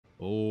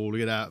Oh, look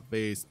at that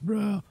face,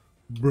 bruh.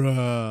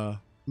 Bruh.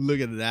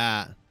 Look at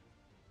that.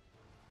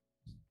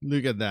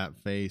 Look at that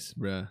face,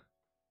 bruh.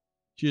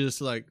 She just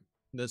like,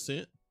 that's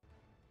it?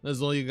 That's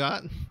all you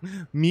got?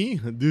 Me?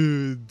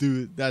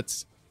 Dude,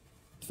 that's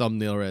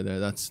thumbnail right there.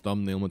 That's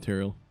thumbnail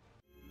material.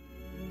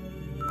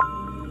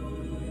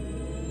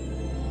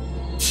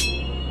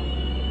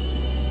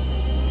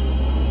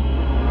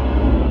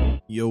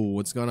 Yo,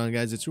 what's going on,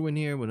 guys? It's Ruin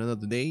here with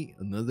another day,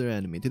 another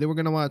anime. Today we're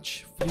gonna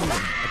watch Frieren,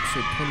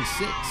 episode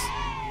 26,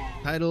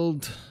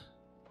 titled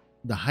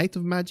The Height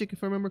of Magic,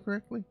 if I remember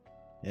correctly.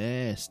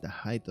 Yes, The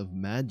Height of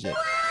Magic.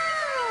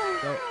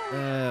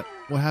 So,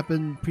 what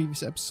happened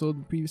previous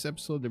episode?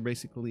 They're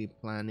basically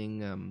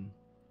planning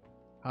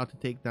how to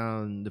take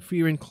down the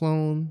Frieren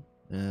clone,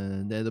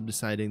 and they end up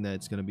deciding that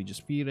it's gonna be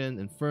just Frieren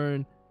and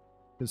Fern,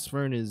 because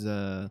Fern is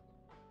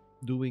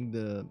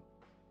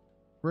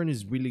Fern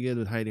is really good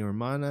with hiding her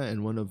mana,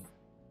 and one of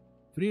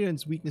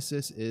Frieren's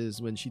weaknesses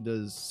is when she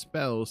does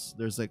spells,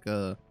 there's like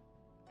a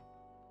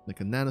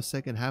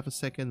nanosecond, half a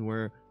second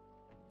where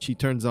she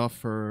turns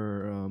off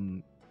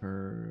her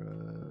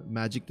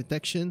magic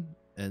detection,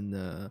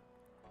 and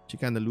she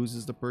kind of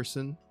loses the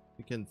person.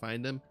 You can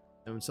find them,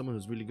 and when someone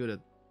who's really good at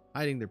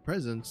hiding their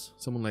presence,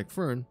 someone like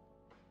Fern,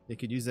 they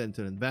could use that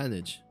into an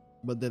advantage.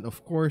 But then,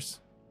 of course,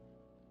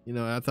 you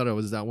know, I thought it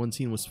was that one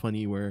scene was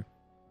funny where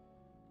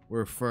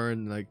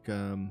Fern like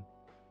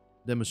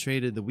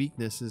demonstrated the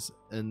weaknesses,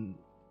 and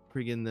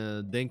friggin'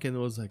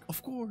 Denken was like,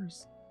 "Of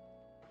course,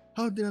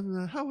 how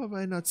have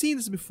I not seen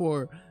this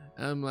before?"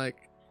 And I'm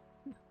like,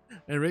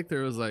 and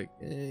Richter was like,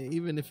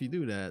 even if you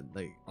do that,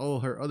 like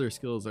all her other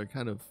skills are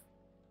kind of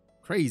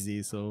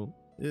crazy, so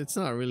it's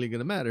not really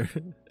gonna matter.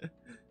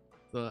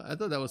 So I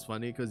thought that was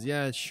funny because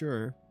yeah,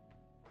 sure,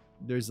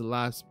 there's a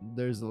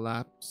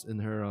lapse in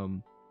her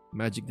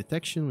magic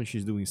detection when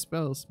she's doing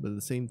spells, but at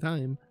the same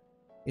time,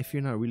 if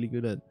you're not really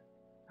good at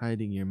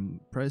hiding your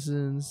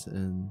presence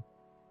and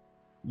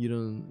you're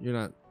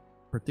not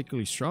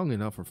particularly strong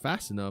enough or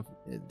fast enough,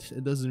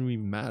 it doesn't really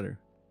matter,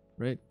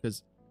 right?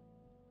 Because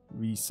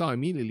we saw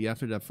immediately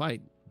after that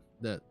fight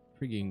that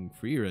freaking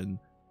Frieren,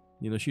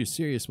 you know, she was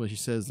serious when she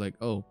says like,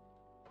 oh,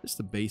 just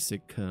a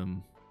basic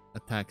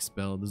attack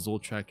spell, the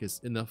Zoltrak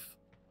is enough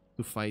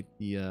to fight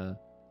the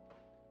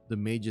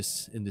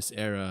mages in this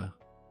era,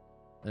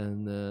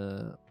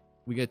 and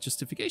we get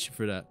justification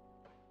for that.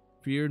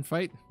 Frieren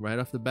fight right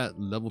off the bat,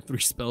 level 3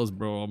 spells,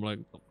 bro. I'm like,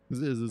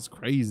 this is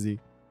crazy.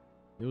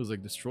 It was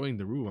like destroying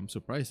the room. I'm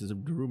surprised the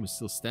room is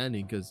still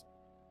standing because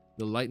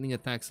the lightning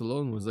attacks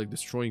alone was like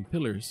destroying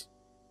pillars.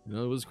 You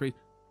know, it was crazy.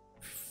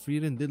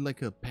 Frieren did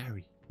like a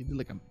parry.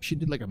 She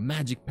did like a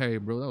magic parry,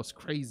 bro. That was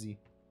crazy.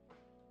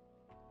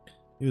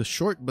 It was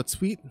short but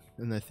sweet,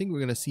 and I think we're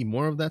gonna see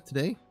more of that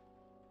today.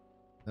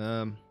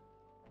 I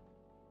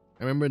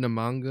remember in the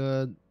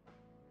manga,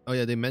 oh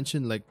yeah, they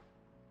mentioned like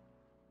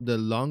the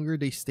longer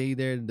they stay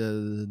there,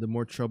 the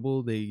more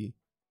trouble they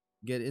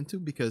get into,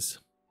 because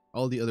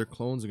all the other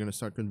clones are gonna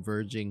start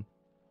converging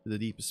to the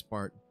deepest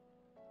part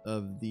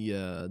of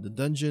the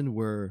dungeon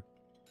where,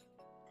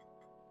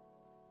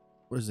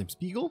 what is his name,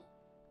 Spiegel,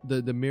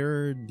 the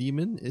mirror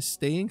demon is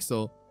staying.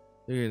 So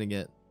they're gonna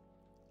get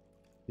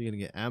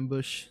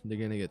ambushed, they're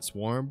gonna get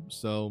swarmed.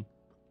 So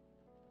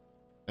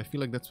I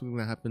feel like that's what's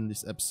gonna happen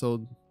this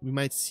episode. We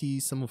might see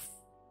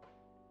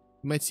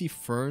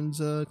Fern's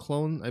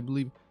clone, I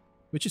believe.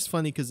 Which is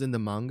funny because in the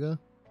manga,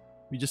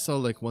 we just saw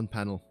like one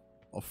panel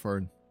of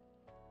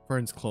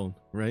Fern's clone,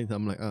 right?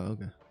 I'm like, oh,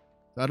 okay.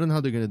 So I don't know how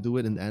they're gonna do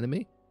it in the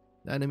anime.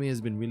 The anime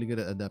has been really good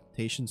at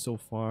adaptation so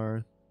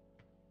far,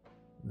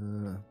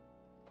 and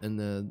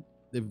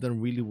they've done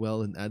really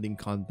well in adding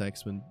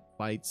context when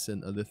fights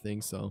and other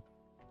things. So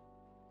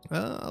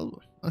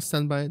I'll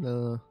stand by it.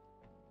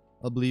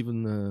 I'll believe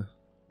in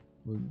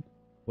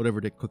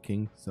whatever they're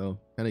cooking. So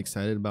kind of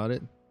excited about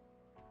it.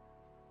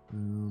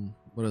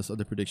 What else?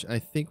 Other prediction? I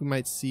think we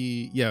might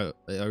see. Yeah,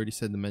 I already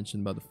said the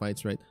mention about the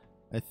fights, right?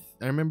 I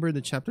remember the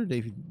chapter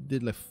they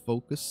did like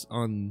focus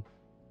on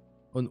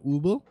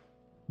Ubo,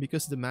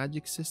 because the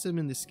magic system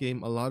in this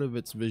game, a lot of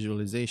it's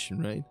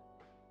visualization, right?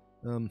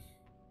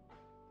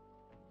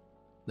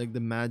 Like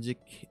the magic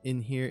in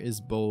here is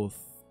both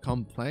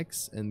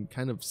complex and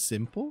kind of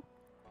simple.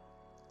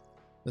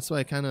 That's why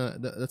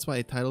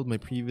I titled my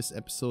previous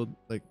episode,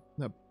 like,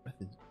 not I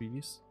think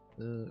previous,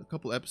 a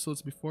couple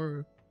episodes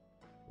before,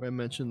 where I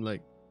mentioned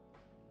like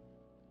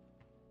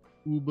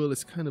Ubel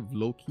is kind of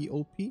low-key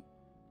OP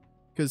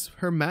because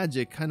her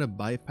magic kind of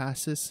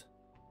bypasses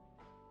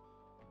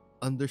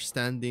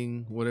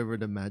understanding whatever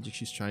the magic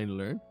she's trying to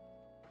learn.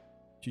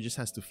 She just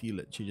has to feel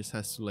it. She just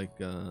has to like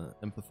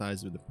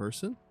empathize with the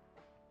person.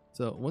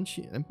 So once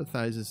she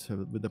empathizes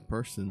with the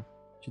person,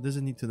 she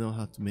doesn't need to know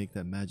how to make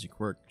that magic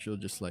work. She'll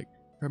just like,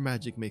 her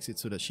magic makes it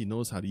so that she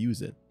knows how to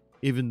use it,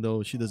 even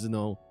though she doesn't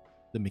know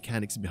the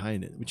mechanics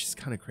behind it, which is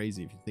kind of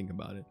crazy if you think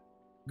about it.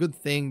 Good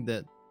thing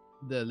that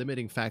the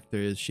limiting factor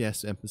is she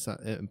has to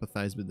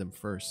empathize with them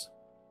first,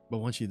 but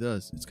once she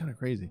does, it's kind of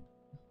crazy.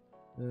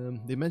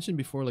 They mentioned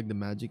before like the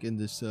magic in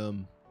this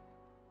the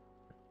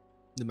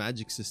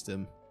magic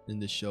system in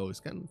this show. It's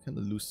kind of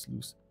loose,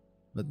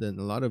 but then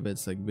a lot of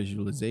it's like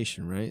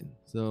visualization, right?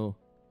 So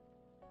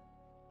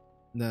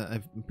now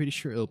I'm pretty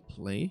sure it'll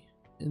play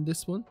in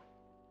this one,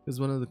 because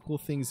one of the cool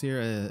things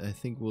here, I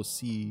think we'll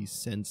see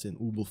Sense and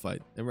Ubel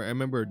fight. I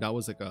remember that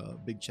was like a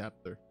big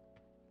chapter,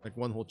 like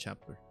one whole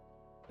chapter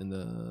in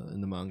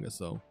the manga.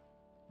 So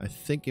I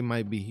think it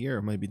might be here,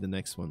 it might be the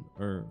next one,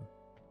 or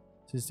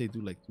since they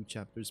do like 2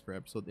 chapters per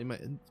episode, it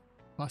might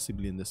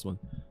possibly in this one,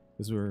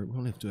 because we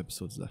only have 2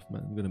 episodes left,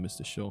 man. I'm gonna miss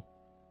the show.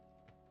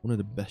 One of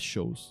the best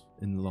shows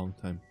in a long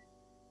time.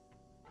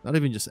 Not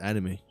even just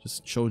anime,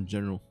 just show in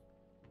general.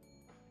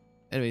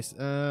 Anyways,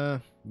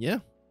 yeah,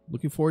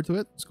 looking forward to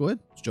it. Let's go ahead.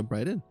 Let's jump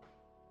right in.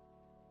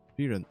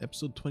 Frieren,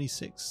 episode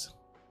 26.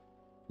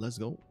 Let's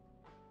go.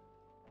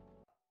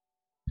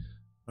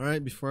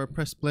 Alright, before I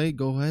press play,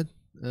 go ahead.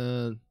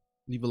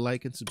 Leave a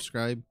like and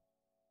subscribe.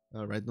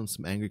 Write down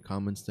some angry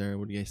comments there.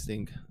 What do you guys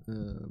think?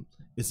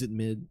 Is it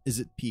mid? Is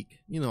it peak?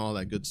 You know, all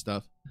that good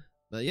stuff.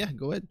 But yeah,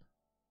 go ahead.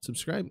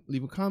 Subscribe,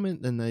 leave a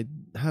comment, and I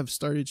have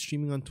started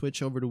streaming on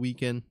Twitch over the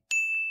weekend.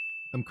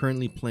 I'm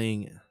currently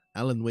playing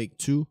Alan Wake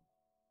 2.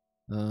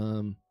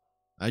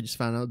 I just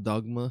found out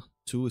Dogma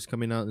 2 is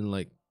coming out in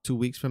like 2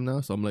 weeks from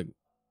now, so I'm like,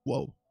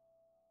 whoa.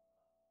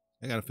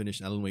 I gotta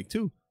finish Alan Wake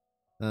 2.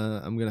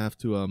 I'm gonna have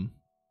to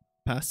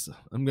pass.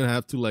 I'm gonna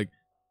have to like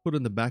put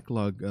in the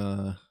backlog.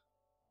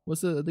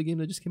 What's the game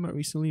that just came out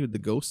recently with the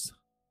ghosts?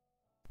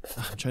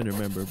 I'm trying to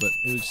remember, but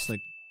it was just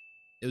like,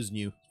 it was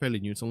new. It's fairly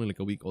new. It's only like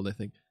a week old, I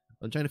think.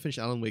 I'm trying to finish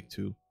Alan Wake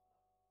 2,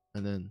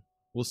 and then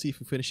we'll see if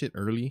we finish it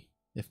early.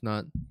 If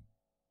not,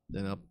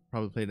 then I'll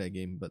probably play that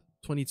game. But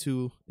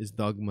 22 is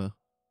Dogma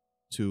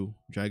 2,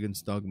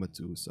 Dragon's Dogma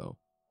 2, so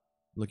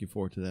looking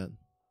forward to that.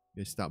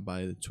 You guys stop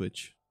by the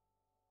Twitch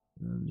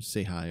and just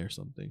say hi or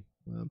something.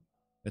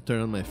 I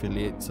turn on my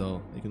affiliate,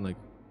 so you can like,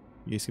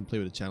 you guys can play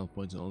with the channel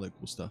points and all that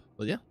cool stuff.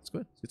 But yeah, let's go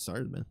ahead. Let's get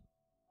started, man.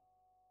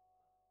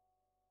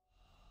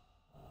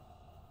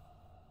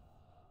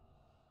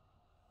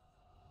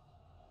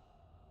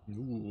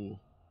 Ooh.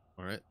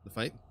 Alright, the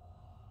fight.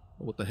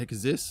 Oh, what the heck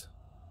is this?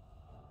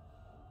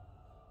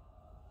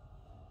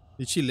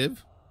 Did she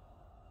live?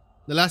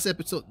 The last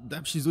episode,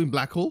 damn, she's doing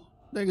black hole?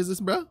 What the heck is this,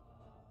 bro?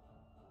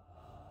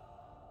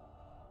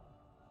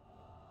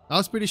 I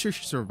was pretty sure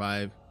she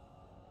survived.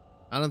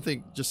 I don't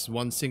think just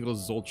one single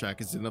Zoltrak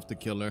is enough to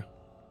kill her.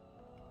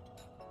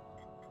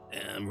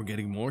 And we're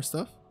getting more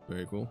stuff.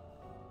 Very cool.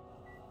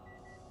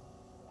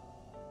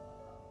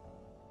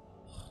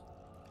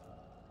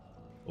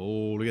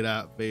 Oh, look at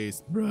that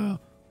face, bruh.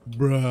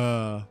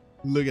 Bruh.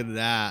 Look at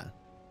that.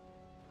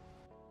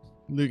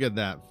 Look at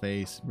that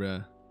face,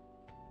 bruh.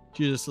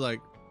 She's just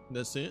like,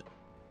 that's it?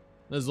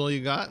 That's all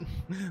you got?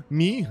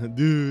 Me?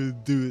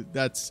 Dude,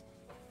 that's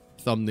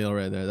thumbnail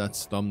right there.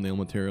 That's thumbnail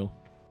material.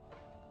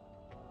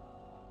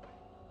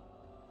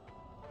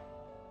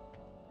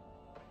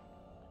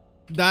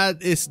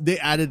 That is, they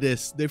added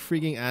this. They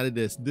freaking added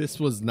this. This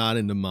was not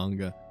in the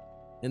manga.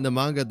 In the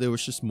manga, there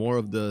was just more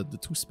of the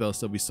 2 spells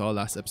that we saw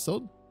last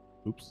episode.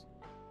 Oops.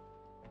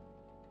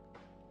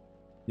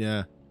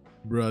 Yeah.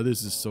 Bro,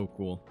 this is so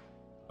cool.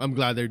 I'm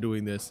glad they're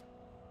doing this.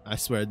 I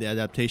swear, the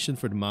adaptation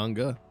for the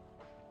manga,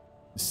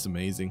 this is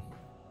amazing.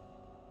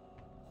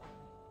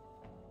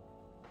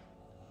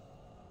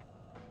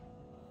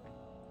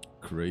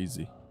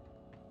 Crazy.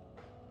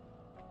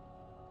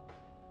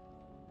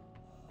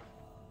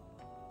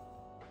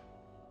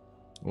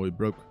 Oh, it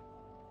broke.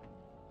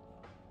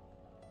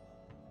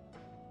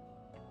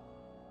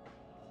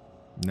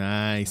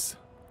 Nice.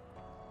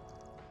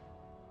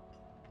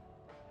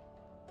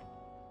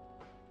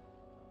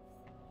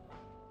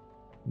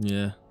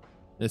 Yeah.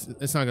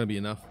 It's not gonna be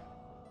enough.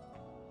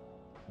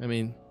 I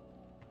mean,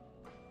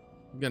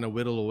 I'm gonna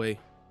whittle away.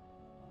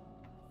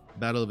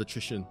 Battle of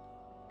attrition.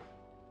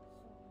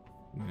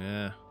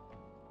 Yeah.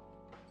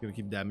 It's gonna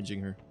keep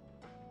damaging her.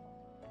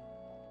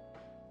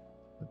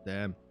 But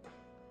damn.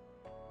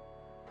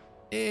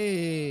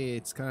 Hey,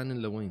 it's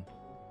Kanan Lawin.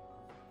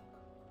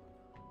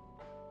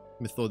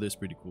 Methode is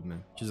pretty cool,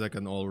 man. She's like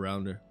an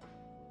all-rounder.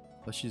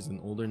 Plus she's an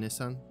older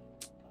Nissan.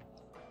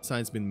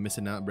 Sign's been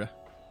missing out, bruh.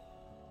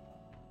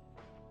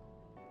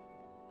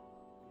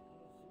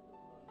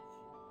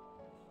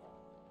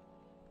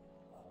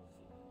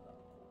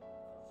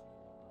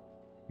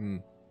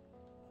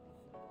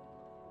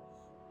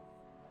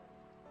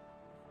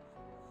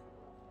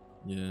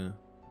 Yeah.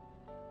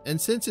 And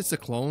since it's a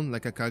clone,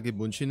 like a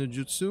Kagebunshi no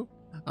Jutsu,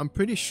 I'm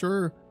pretty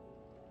sure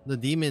the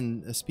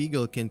demon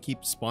Spiegel can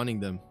keep spawning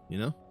them, you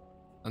know?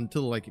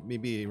 Until like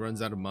maybe it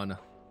runs out of mana.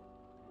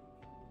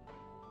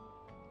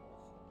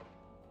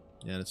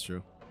 Yeah, that's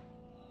true.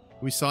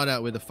 We saw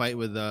that with the fight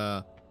with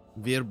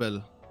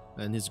Virbel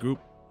and his group.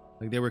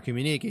 Like they were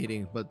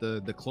communicating, but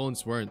the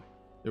clones weren't.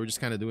 They were just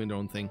kind of doing their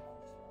own thing.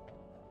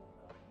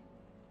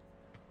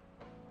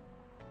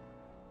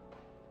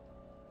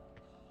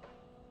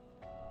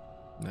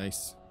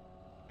 Nice.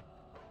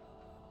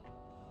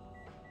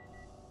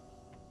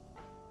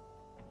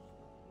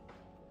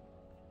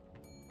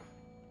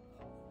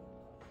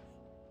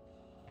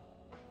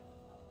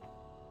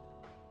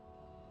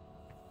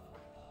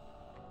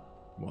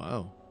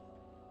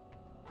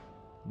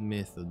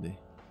 Method.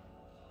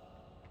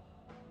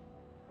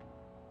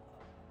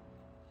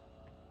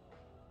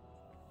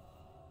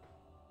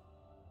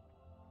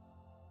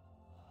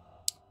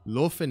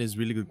 Lofen is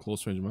really good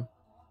close range, man.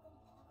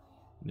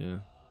 Yeah.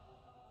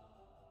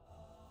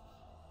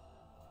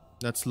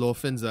 That's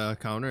Lofen's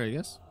counter, I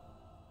guess.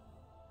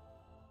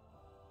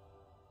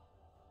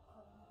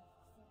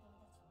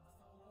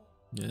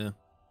 Yeah.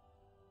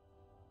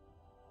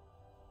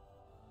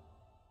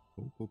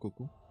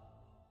 Cool.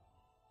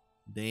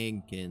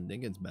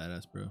 Denken's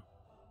badass, bro.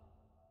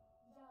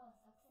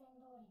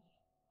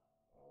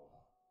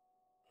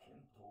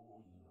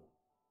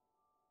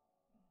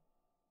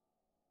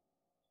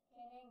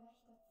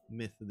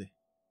 Method.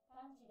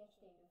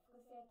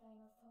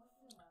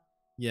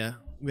 Yeah,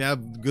 we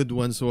have good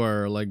ones who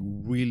are like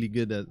really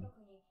good at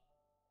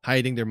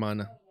hiding their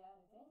mana.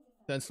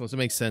 Senseless, it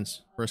makes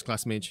sense. First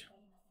class mage.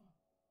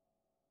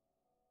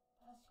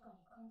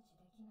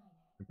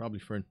 And probably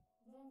Fern.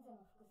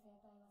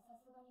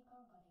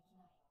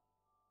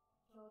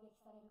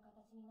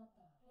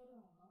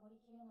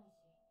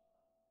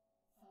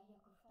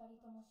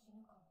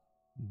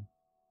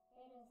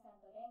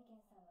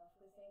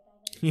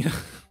 Yeah.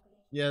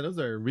 Yeah, those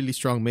are really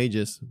strong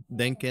mages.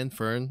 Denken,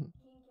 Fern.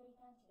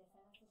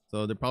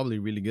 So they're probably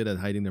really good at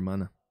hiding their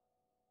mana.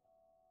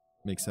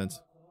 Makes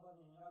sense.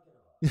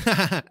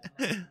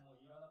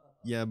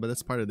 Yeah, but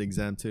that's part of the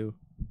exam too.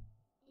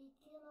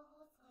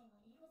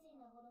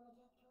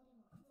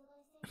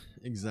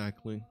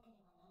 Exactly.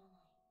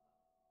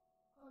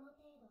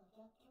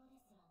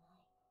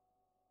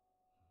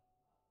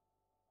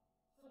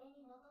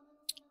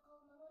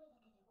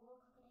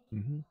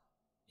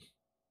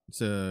 It's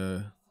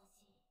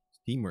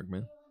teamwork,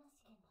 man.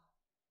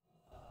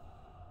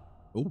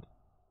 Oh,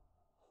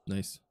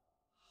 nice.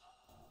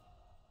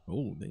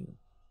 Oh, damn.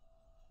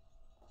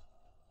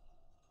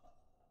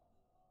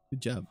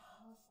 Good job.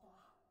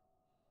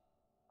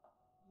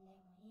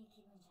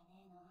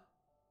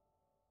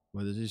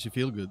 Why does she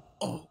feel good?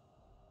 Oh,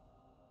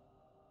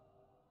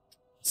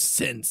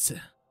 sense.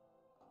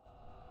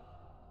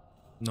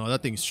 No,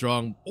 that thing's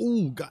strong.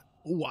 Oh, God.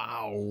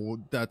 Wow,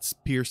 that's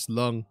pierced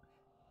lung.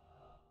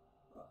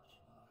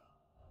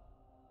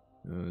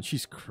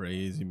 She's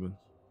crazy, man.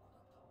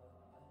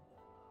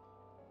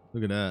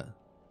 Look at that.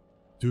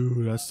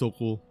 Dude, that's so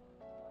cool.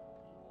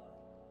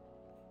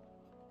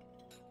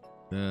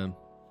 Damn.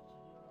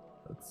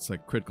 That's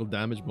like critical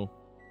damage, bro.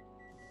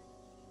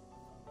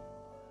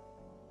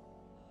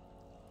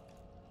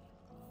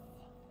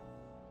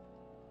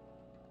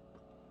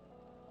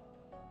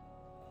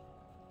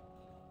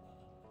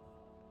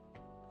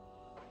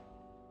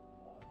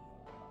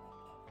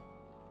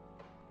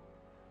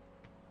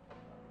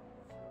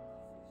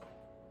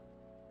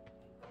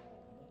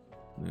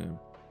 Yeah.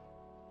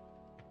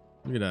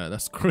 Look at that.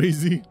 That's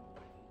crazy.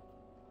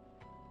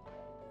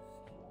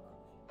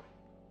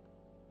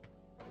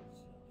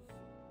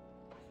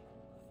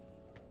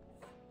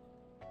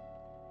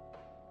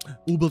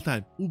 Ubel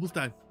time. Ubel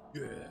time.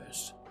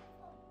 Yes.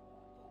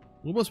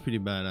 Ubel's pretty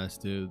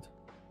badass, dude.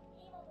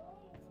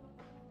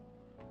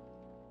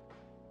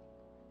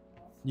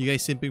 You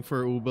guys simping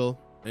for Ubel?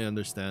 I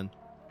understand.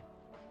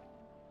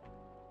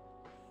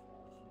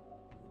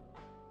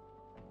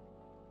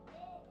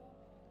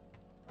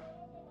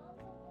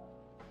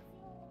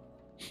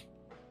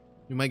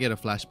 We might get a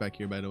flashback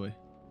here, by the way.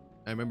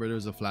 I remember there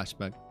was a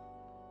flashback.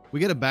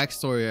 We get a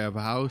backstory of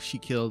how she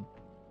killed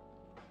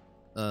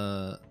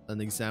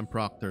an exam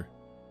proctor.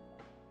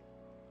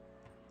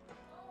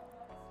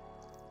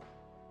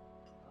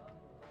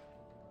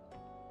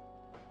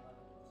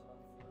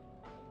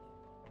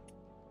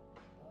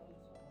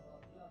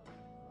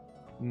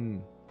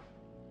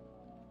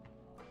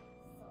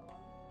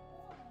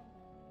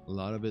 A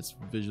lot of it's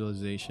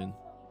visualization.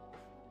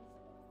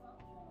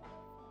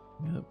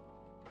 Yep.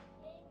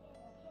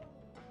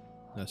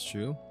 That's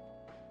true.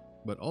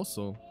 But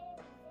also,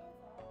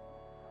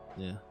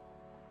 yeah.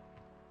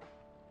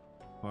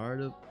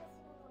 Part of,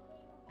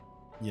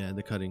 yeah,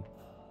 the cutting.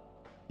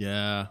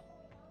 Yeah.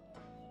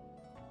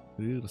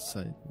 Real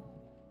sight.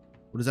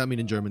 What does that mean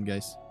in German,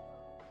 guys?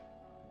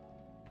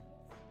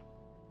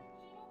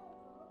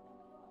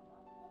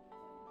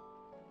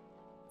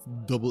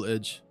 Double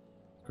edge.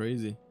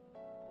 Crazy.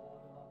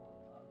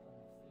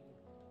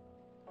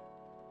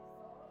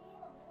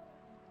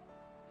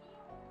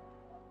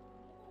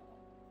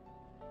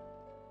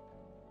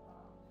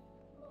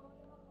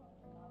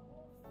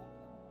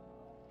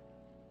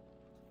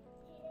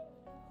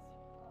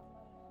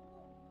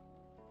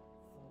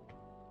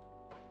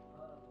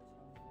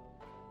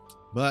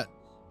 But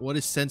what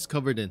is sense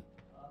covered in?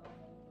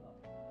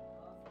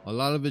 A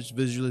lot of it's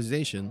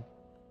visualization.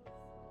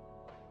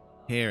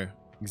 Hair.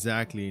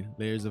 Exactly.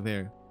 Layers of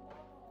hair.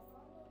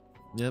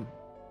 Yep.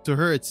 To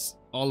her, it's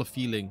all a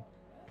feeling.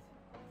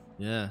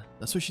 Yeah.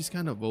 That's why she's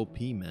kind of OP,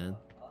 man.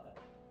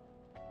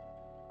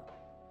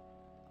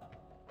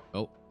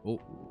 Oh.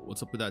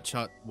 What's up with that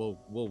shot? Whoa,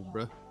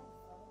 bruh.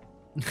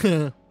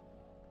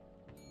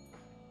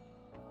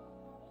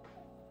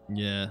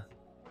 Yeah.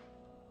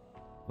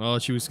 Oh,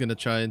 she was gonna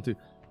try into...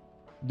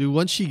 Dude,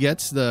 once she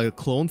gets the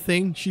clone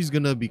thing, she's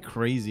gonna be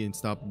crazy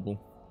unstoppable.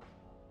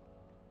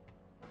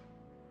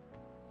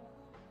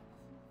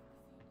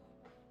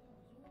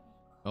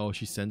 Oh,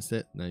 she sensed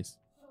it? Nice.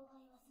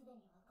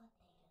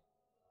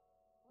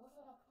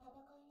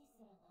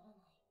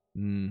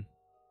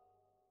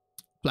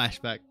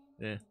 Flashback.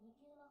 Yeah.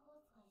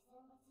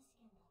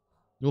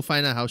 We'll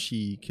find out how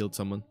she killed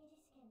someone.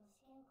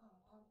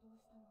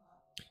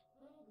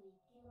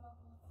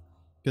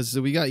 Because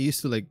we got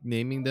used to like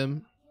naming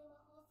them,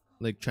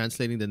 like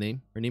translating the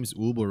name. Her name's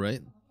Ubo,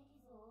 right?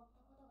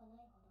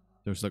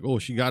 There's like, oh,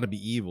 she gotta be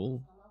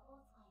evil.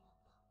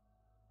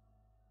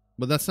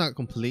 But that's not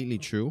completely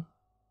true.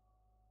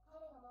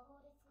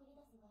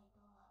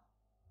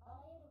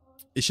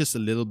 It's just a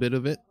little bit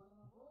of it.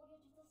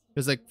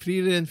 Because like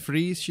Frieren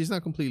freeze, she's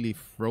not completely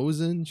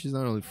frozen. She's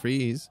not only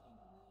freeze.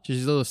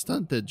 She's a little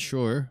stunted,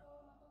 sure.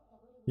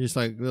 She's just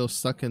like a little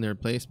stuck in her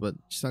place, but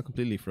she's not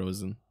completely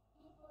frozen.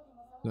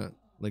 Not,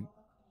 like,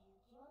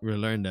 we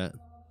learned that.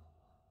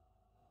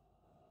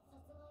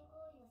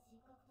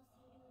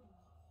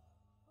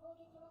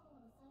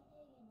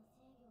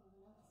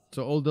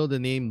 So although the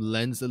name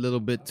lends a little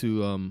bit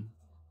to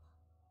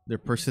their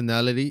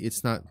personality,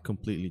 it's not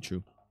completely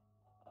true.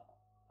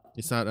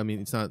 It's not, I mean,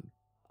 it's not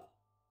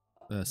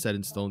set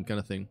in stone kind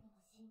of thing.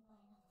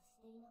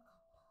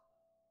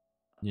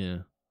 Yeah.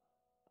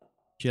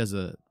 She has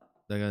that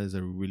guy has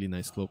a really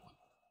nice cloak.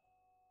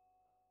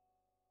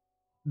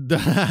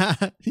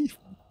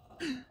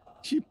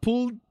 She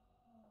pulled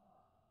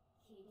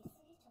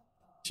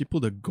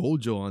a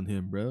Gojo on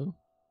him, bro.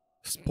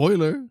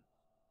 Spoiler.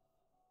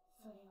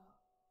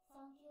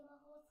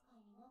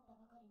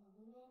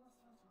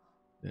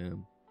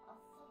 Damn.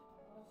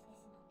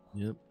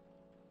 Yep.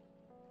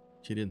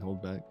 She didn't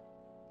hold back.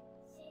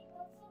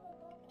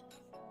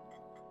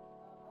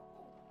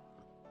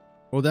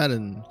 Well, that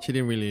and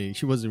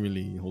she wasn't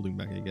really holding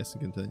back, I guess you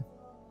can say.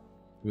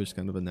 It was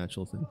kind of a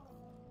natural thing.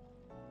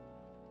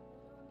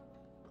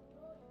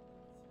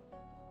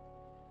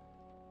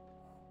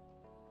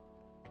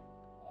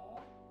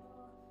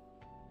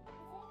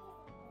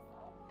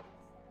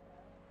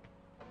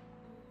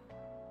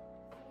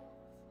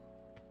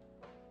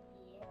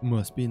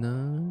 Must be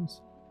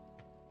nice.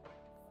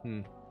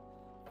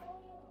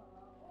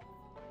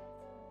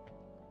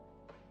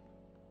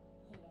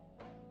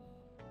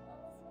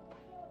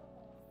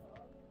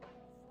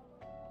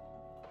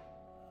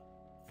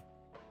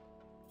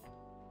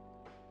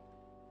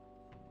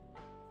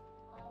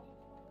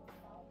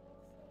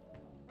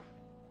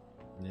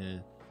 Yeah,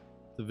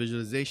 the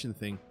visualization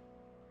thing.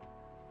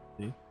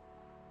 See?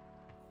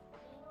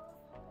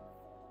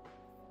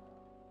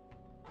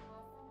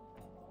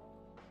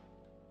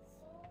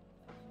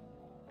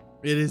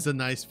 It is a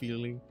nice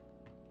feeling.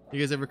 You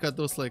guys ever cut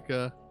those like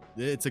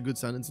it's a good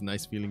sound. It's a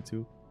nice feeling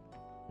too.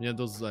 You have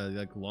those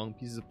like long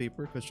pieces of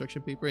paper,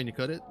 construction paper, and you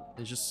cut it.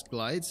 It just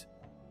glides.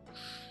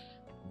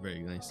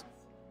 Very nice.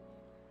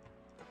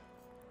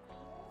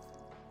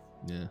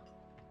 Yeah.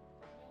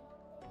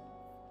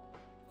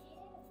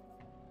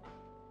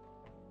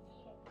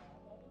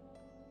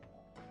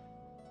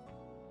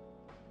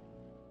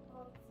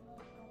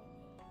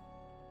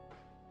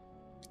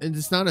 And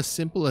it's not as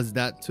simple as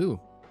that too.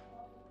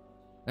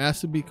 It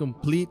has to be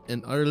complete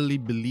and utterly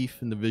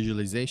belief in the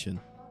visualization.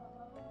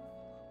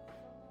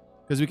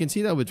 Because we can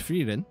see that with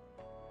Frieren.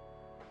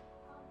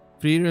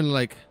 Frieren,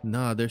 like,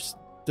 nah, there's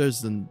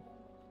an,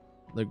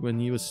 like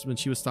when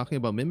she was talking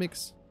about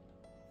mimics.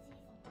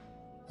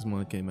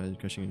 Someone can't imagine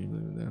crushing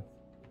you there.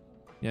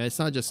 Yeah, it's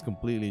not just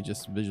completely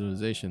just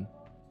visualization.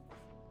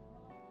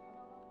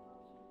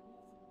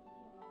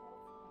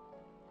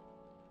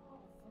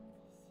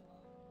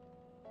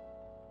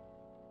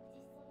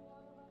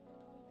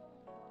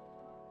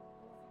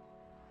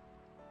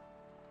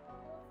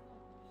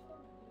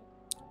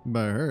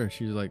 By her,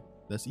 she's like,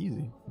 that's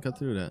easy. Cut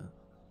through that.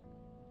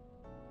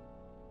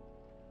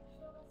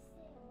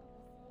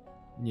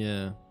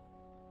 Yeah.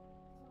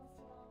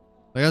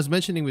 Like I was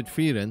mentioning with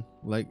Frieren,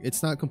 like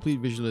it's not complete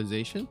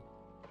visualization.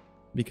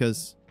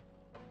 Because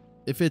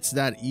if it's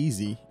that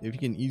easy, if you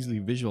can easily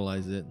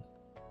visualize it,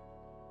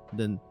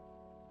 then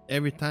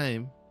every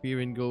time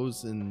Frieren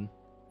goes and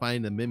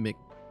find a mimic,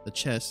 a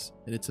chest,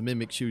 and it's a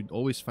mimic, she would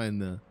always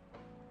find the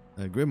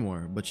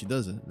grimoire, but she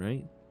doesn't,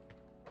 right?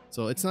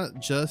 So it's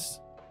not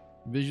just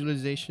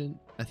visualization.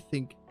 I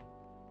think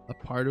a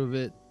part of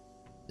it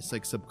is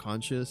like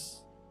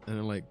subconscious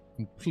and like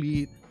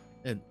complete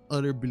and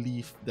utter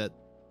belief that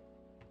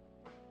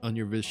on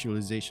your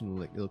visualization,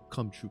 like it'll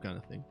come true kind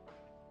of thing.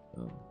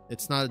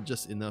 It's not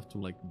just enough to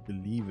like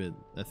believe it.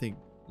 I think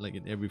like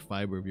in every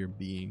fiber of your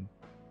being,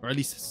 or at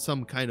least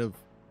some kind of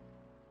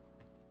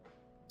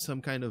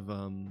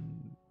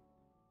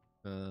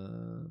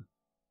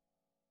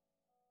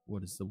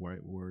what is the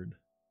right word?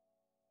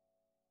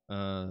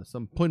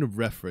 Some point of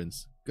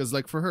reference, because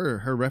like for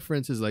her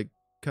reference is like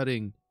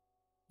cutting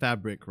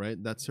fabric,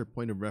 right? That's her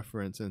point of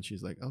reference, and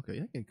she's like,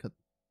 okay,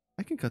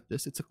 I can cut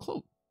this. It's a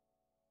cloak,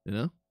 you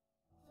know.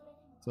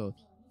 So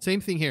same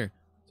thing here.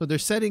 So they're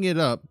setting it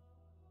up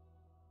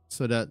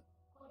so that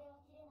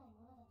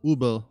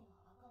Ubel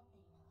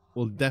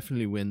will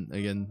definitely win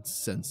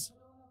against Sense.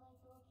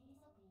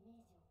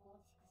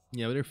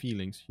 Yeah, with her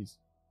feelings.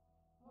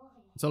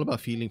 It's all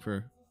about feeling for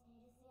her.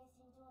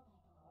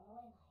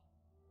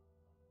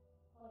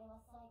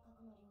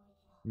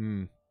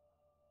 Mm.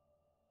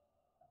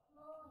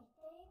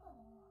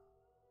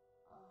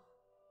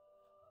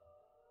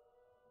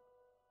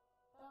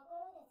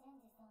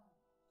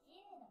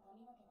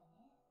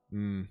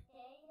 Mm.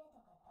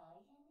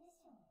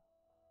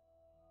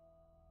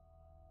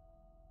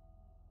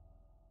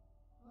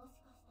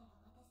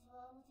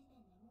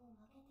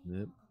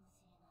 Yep.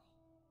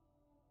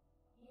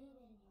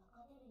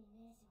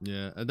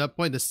 Yeah, at that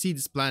point, the seed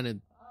is planted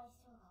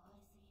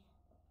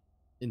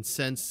in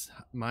Sen's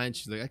mind.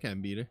 She's like, I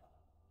can't beat her.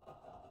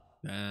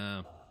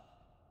 Damn.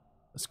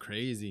 That's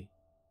crazy.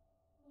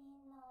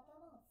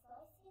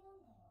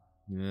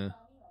 Yeah.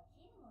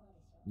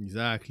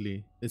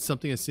 Exactly. It's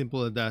something as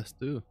simple as that,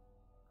 too.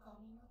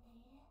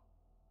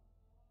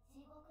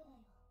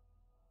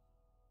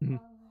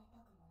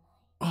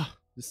 Oh,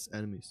 this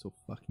anime is so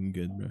fucking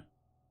good, bro.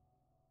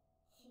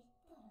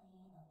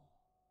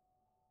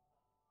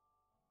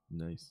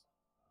 Nice.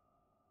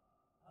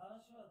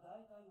 話は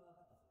大体分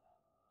かったぜ。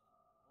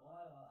お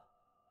前らは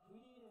フ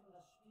リーレンが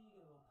シュピー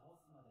ゲルを倒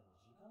すまでの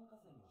時間稼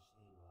ぎをし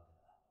ているわけ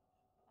だ。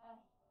は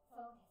い、そ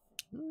うで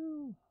す。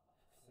Ooh.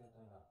 複製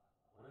体なら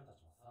俺た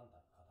ちも3体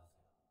片付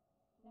けだ。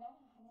なら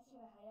話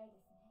は早い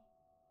ですね。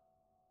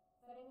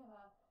それで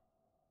は、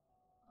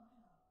あら、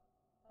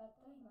たっ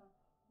た今、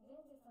ゼ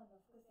ンゼさんの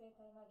複製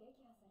体が撃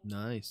破され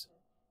た。Nice.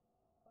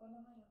 こ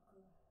の魔力、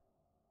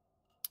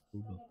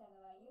仕 Ubo. 掛けたの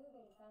はユー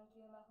ベル3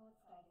級魔法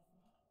使いです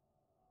ね。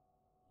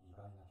意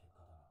外な結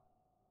果だな。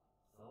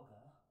そう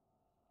か、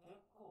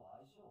結構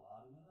相性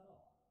悪めだ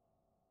ろ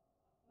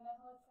う。魔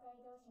法使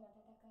い同士の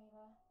戦い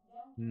はじ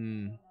ゃんけ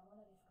んのような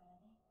ものですか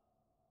らね。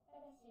た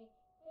だし、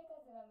手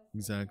数が結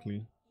びつく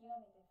の Exactly. で極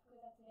めて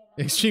複雑で難易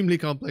度 Extremely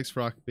complex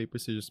rock,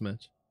 paper, scissors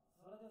match.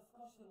 それで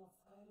少しでも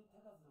使える手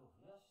数を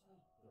増やした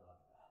いってわ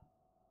けだ。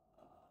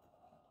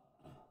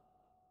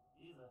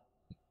いいぜ。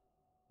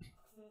複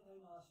製体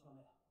の足止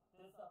め、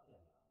手伝ってや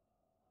るよ。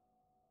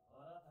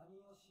俺は他人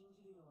を信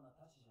じるような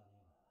太刀じゃ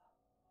ねえが、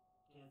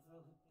ケツ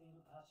を振ってい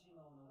る勝ち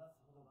馬を逃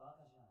すほどバ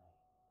カじゃない。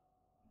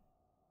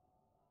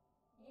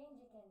現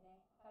時点で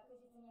確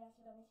実に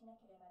足止めしな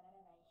ければな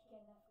らない危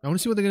険な。I want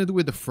to see what they're gonna do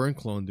with the Fern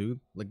clone, dude.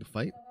 Like the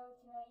fight.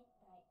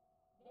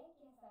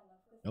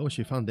 Oh,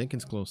 she found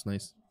Denkin's close.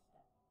 Nice.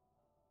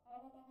 あ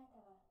なた方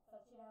はそ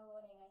ちら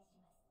をお願いし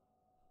ます。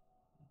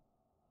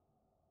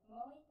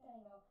もう一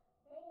体の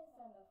フェレン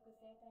さんの複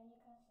製体に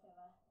関して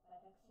は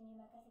私に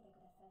任せてく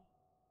ださい。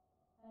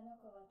あの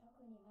子は特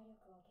に魔力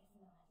を消す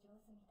のが上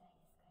手みたい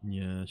ですから。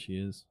Yeah,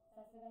 she is.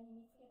 さすがに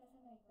見つけ出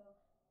さないと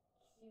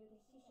奇襲で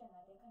死者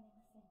が出かね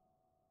ません。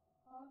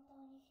本当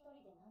に一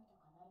人でなんと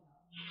かなるの？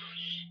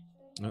一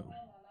人の方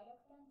が魔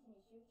力探知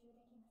に集中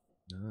できます。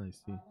Ah, I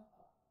see. あの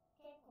子、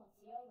結構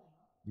強いわ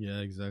よ。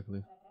Yeah,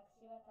 exactly.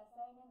 私は多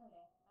彩なので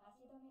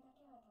足止めだ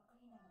けは得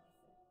意なので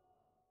す。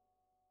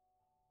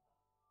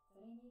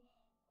それに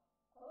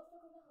高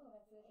速魔法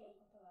が通じる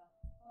ことは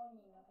本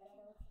人の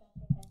体を使って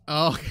体験。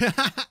Oh,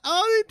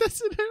 oh, they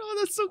tested it. Oh,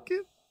 that's so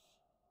cute.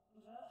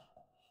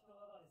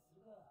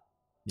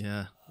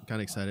 Yeah, I'm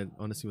kind of excited.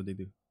 I want to see what they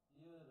do.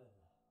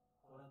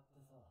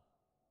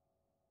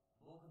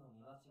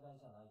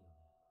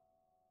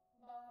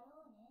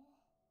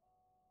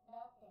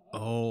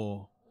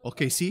 Oh,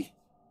 okay. See,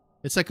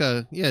 it's like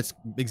a it's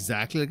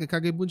exactly like a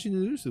Kagebunshi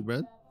Nujutsu,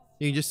 bro.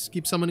 You can just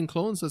keep summoning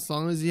clones as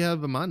long as you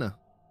have a mana.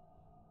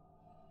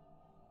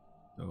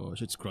 Oh,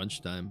 it's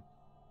crunch time.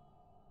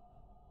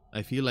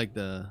 I feel like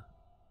they're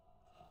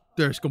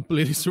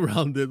completely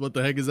surrounded. What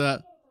the heck is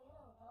that?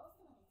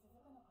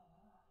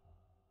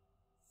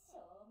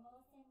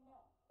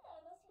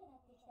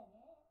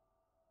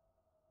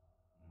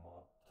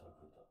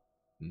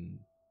 Hmm.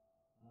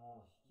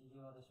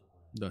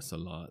 That's a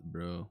lot,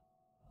 bro.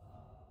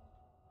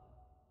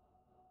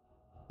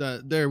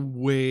 They're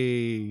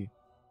way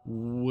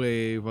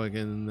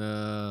fucking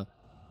that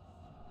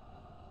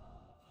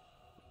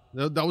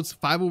was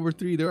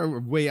 5/3. They're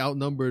way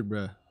outnumbered,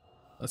 bro.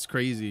 That's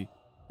crazy.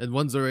 And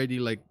one's already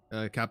like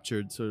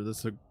captured, so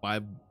that's like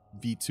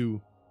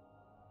 5v2.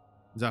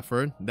 Is that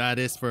Fern? That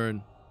is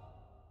Fern.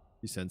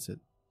 You sense it.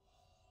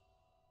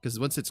 Because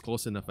once it's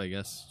close enough, I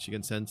guess she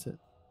can sense it.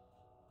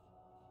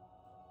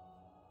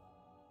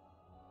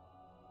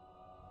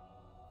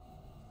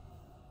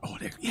 Oh,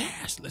 there.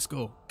 Yes, let's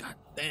go. God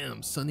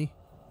damn, Sonny.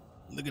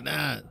 Look at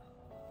that.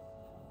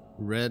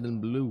 Red and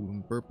blue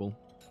and purple.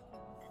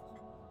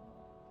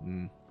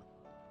 Hmm.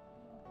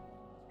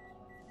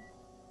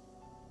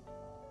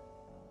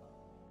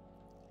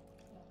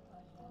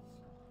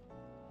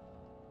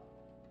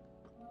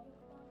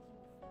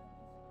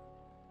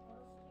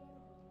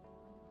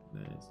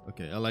 Nice.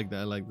 Okay, I like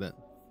that. I like that.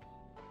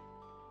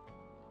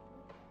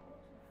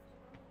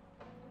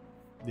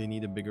 They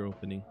need a bigger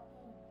opening.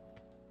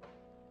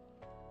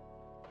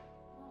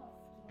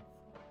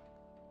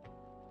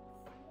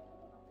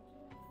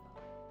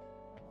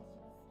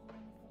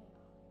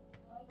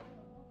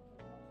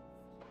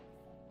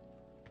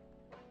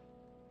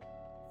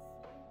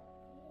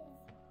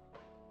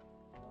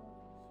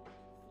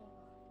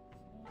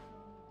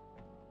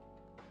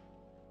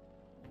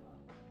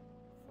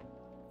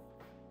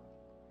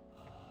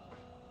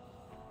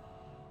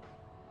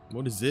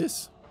 What is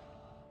this?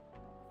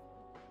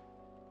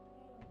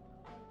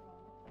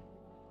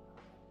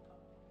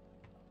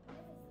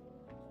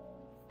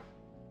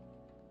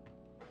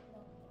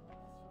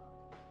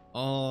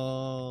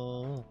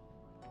 Oh,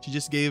 she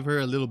just gave her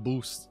a little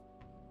boost.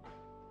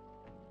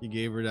 He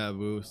gave her that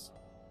boost.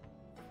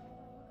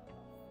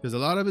 Because a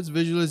lot of it's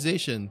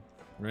visualization,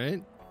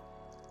 right?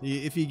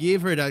 If you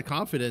gave her that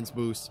confidence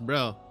boost,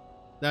 bro,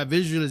 that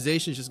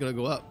visualization is just gonna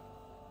go up.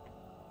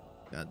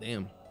 God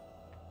damn.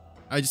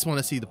 I just want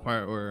to see the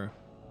part where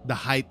the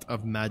height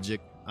of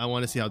magic. I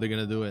want to see how they're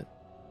gonna do it.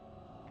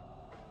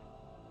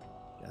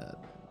 God.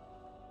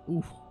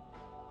 Ooh.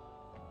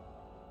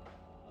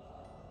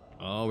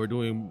 Oh, we're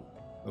doing.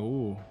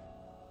 Oh.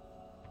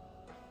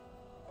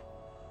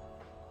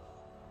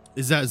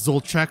 Is that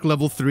Zoltrak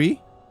level 3?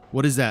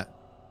 What is that?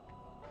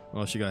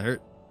 Oh, she got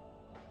hurt.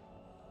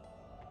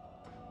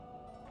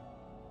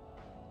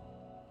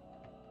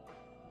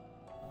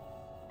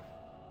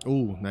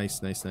 Oh,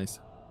 nice, nice, nice.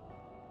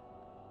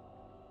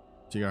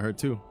 She got hurt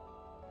too.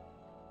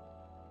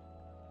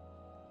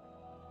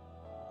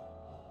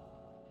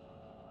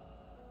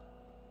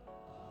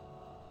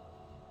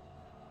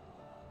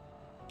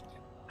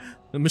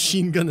 The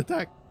machine gun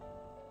attack.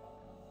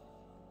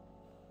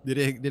 Did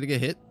it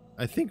get hit?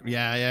 I think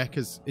yeah,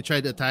 because it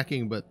tried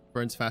attacking but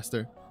burns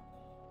faster.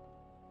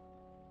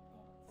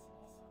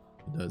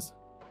 It does.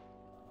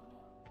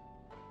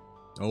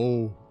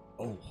 Oh,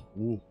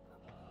 ooh.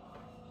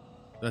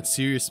 That's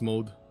serious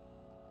mode.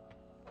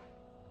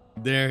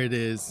 There it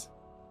is.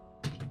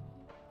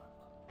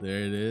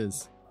 There it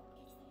is.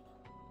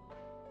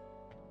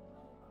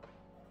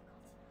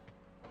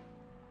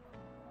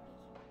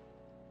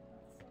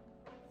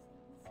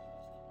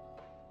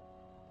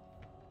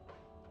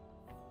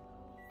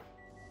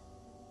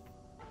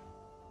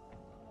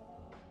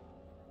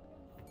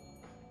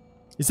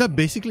 Is that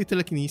basically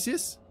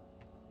telekinesis?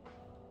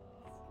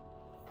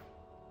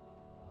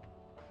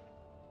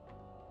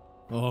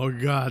 Oh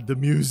god, the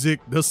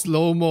music, the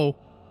slow-mo.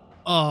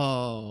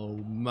 Oh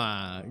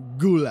my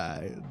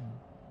gulai.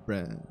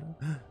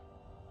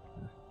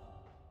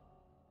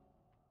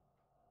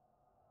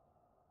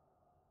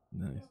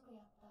 Nice.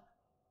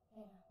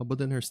 How about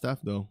then her staff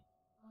though?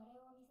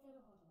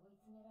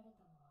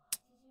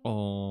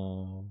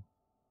 Oh,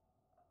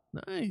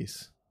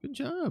 nice. Good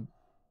job.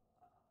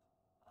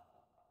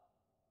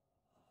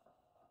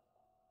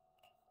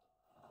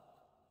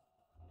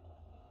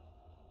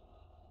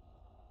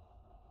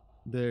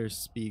 There's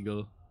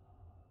Spiegel.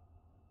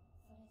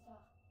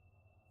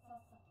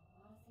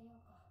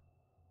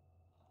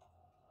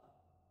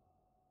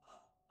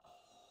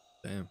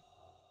 Damn.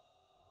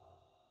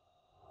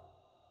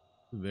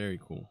 Very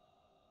cool.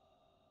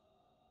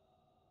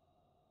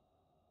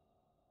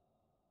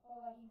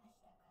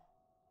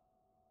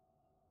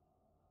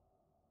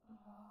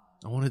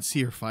 I wanted to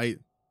see her fight.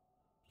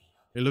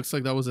 It looks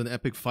like that was an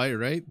epic fight,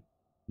 right?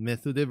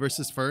 Methode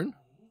versus Fern.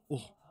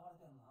 Oh.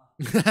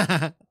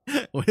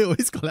 We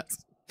always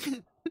collapse.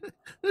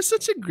 They're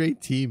such a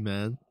great team,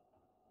 man.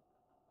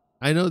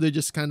 I know they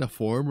just kind of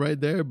form right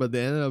there, but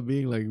they ended up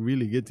being like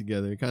really good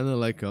together. Kind of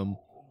like Ubel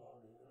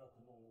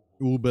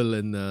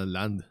and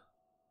Land.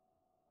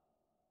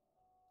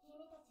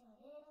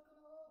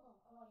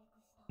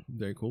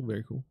 Very cool,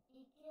 very cool.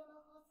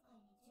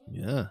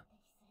 Yeah.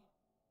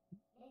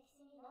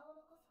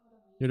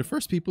 You're the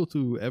first people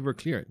to ever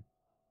clear it.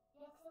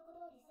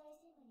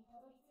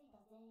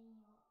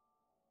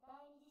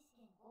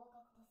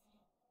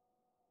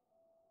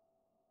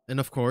 And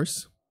of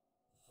course,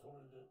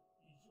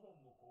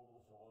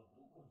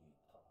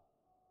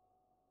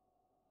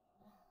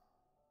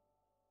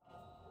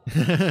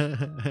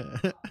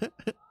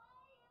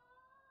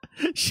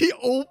 she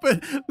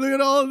opened. Look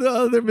at all the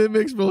other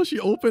mimics, bro. She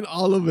opened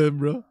all of them,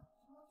 bro.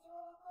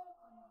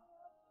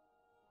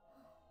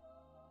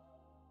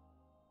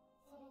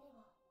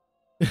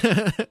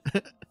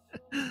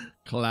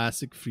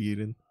 Classic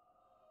Frieren.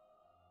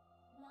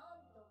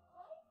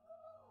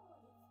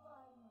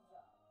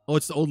 Oh,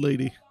 it's the old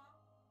lady.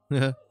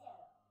 Okay,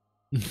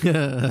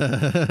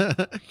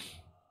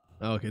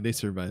 they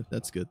survived.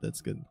 That's good.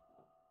 That's good.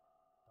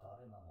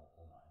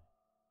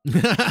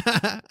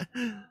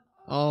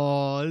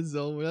 Oh, it's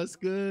over. That's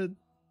good.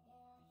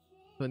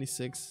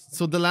 26.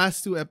 So the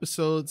last 2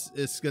 episodes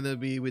is gonna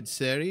be with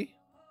Seri,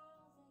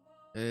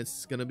 and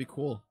it's gonna be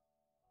cool.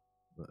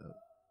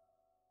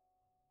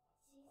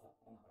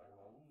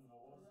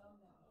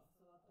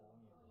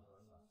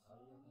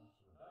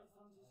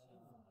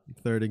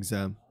 Third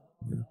exam.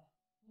 Yeah.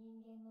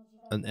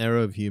 An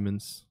era of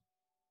humans.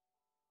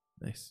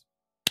 Nice.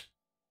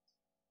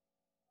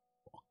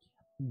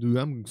 Dude,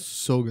 I'm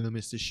so gonna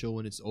miss this show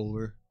when it's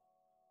over.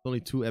 Only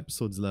 2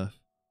 episodes left.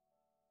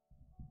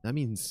 That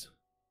means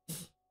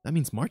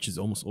March is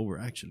almost over,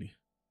 actually.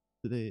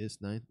 Today is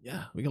 9th.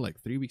 Yeah, we got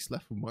like 3 weeks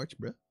left for March,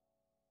 bruh.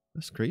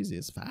 That's crazy.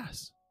 It's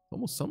fast.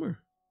 Almost summer.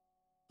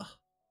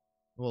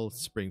 Well,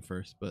 it's spring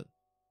first, but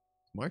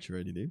it's March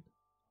already, dude.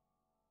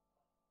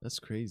 That's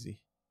crazy.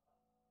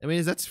 I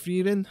mean, that's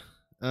Frieren.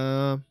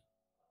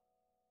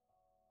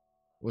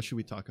 What should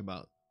we talk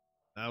about?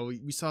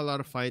 We saw a lot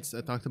of fights.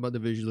 I talked about the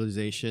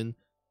visualization.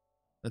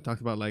 I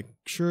talked about like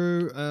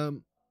sure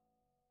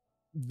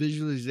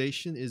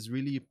visualization is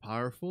really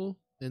powerful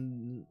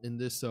in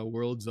this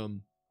world's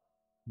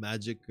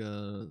magic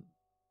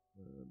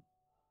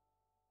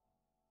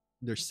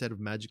their set of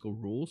magical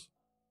rules,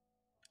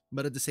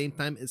 but at the same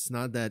time it's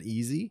not that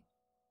easy.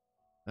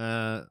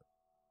 uh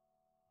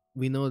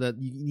we know that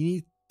you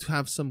need to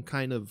have some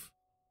kind of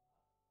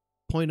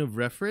point of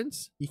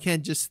reference. You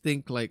can't just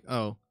think like,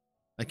 oh,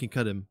 I can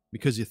cut him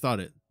because you thought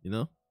it, you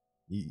know.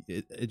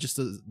 It just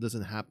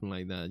doesn't happen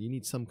like that. You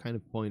need some kind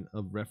of point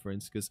of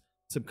reference because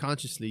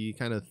subconsciously you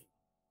kind of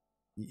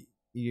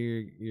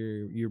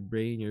your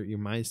brain, your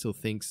mind still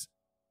thinks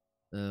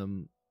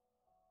um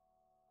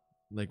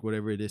like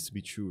whatever it is to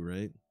be true,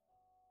 right?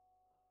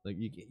 Like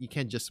you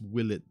can't just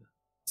will it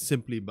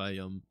simply by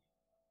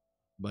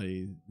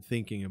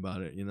thinking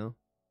about it, you know.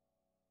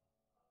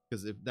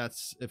 Because if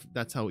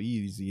that's how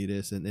easy it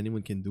is and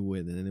anyone can do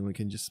it and anyone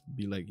can just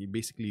be like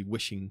basically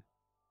wishing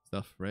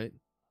stuff, right?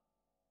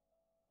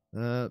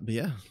 But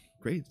yeah,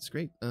 great. It's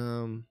great.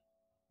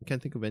 I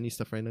can't think of any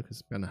stuff right now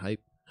because I'm kind of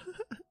hype.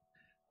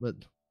 But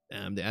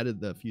they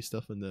added a few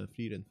stuff in the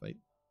Frieren fight,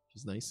 which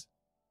is nice.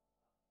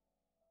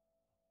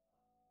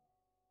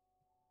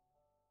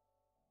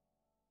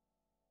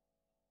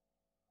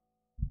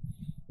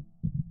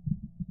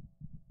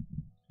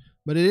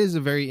 But it is a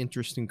very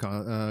interesting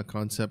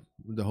concept,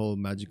 the whole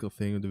magical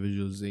thing of the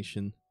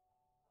visualization,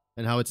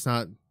 and how it's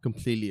not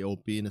completely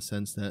OP in a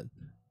sense that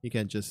you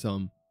can't just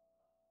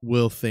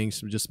will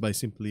things just by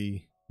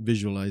simply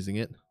visualizing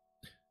it.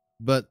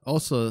 But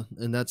also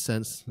in that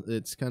sense,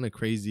 it's kind of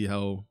crazy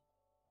how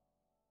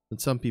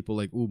with some people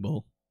like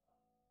Ubal,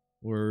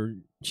 where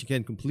she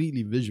can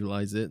completely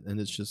visualize it and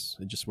it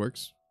just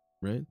works,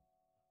 right?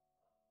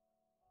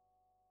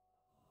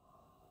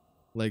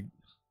 Like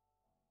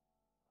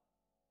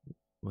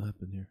what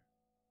happened here?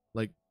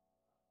 Like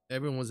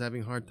everyone was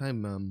having a hard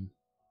time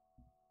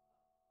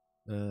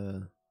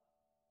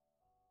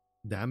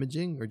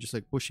damaging or just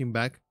like pushing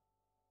back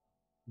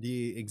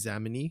the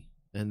examinee,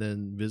 and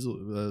then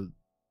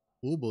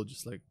Ubal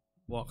just like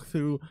walk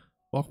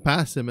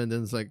past him, and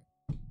then it's like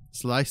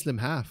slice him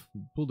half,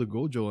 pull the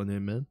Gojo on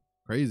him, man.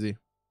 Crazy.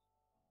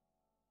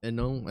 And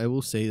no, I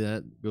will say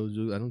that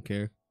Gojo, I don't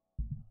care.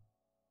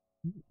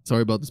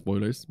 Sorry about the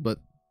spoilers, but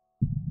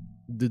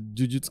the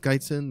Jujutsu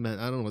Kaisen, man,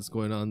 I don't know what's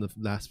going on in the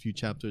last few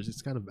chapters.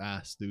 It's kind of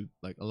ass, dude.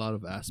 Like a lot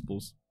of ass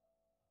pulls.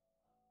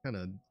 Kind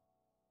of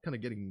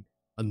getting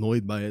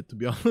annoyed by it, to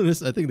be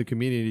honest. I think the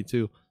community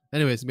too.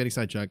 Anyways, I'm getting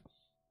sidetracked.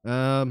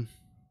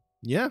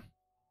 Yeah,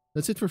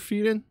 that's it for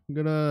Frieren. I'm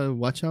gonna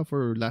watch out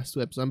for last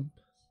two episodes.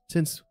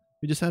 Since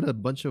we just had a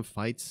bunch of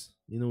fights,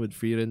 you know, with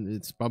Frieren,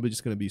 it's probably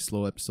just gonna be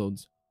slow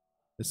episodes.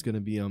 It's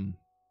gonna be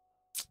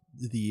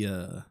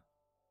the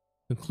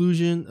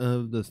conclusion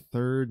of the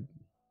third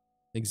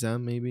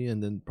exam maybe,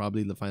 and then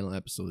probably the final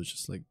episode is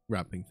just like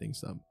wrapping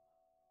things up.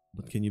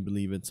 But can you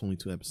believe it's only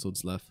 2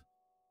 episodes left?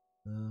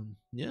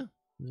 Yeah,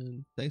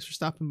 and thanks for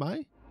stopping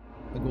by.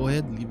 Go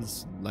ahead, leave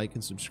us like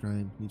and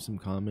subscribe, leave some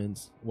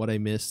comments, what I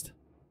missed,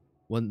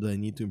 what do I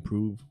need to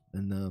improve.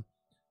 And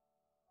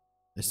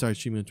I started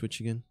streaming on Twitch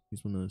again. You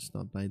just want to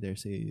stop by there,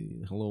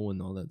 say hello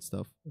and all that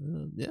stuff.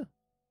 Yeah,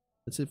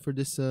 that's it for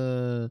this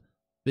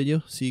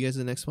video. See you guys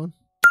in the next one.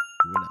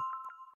 We're out.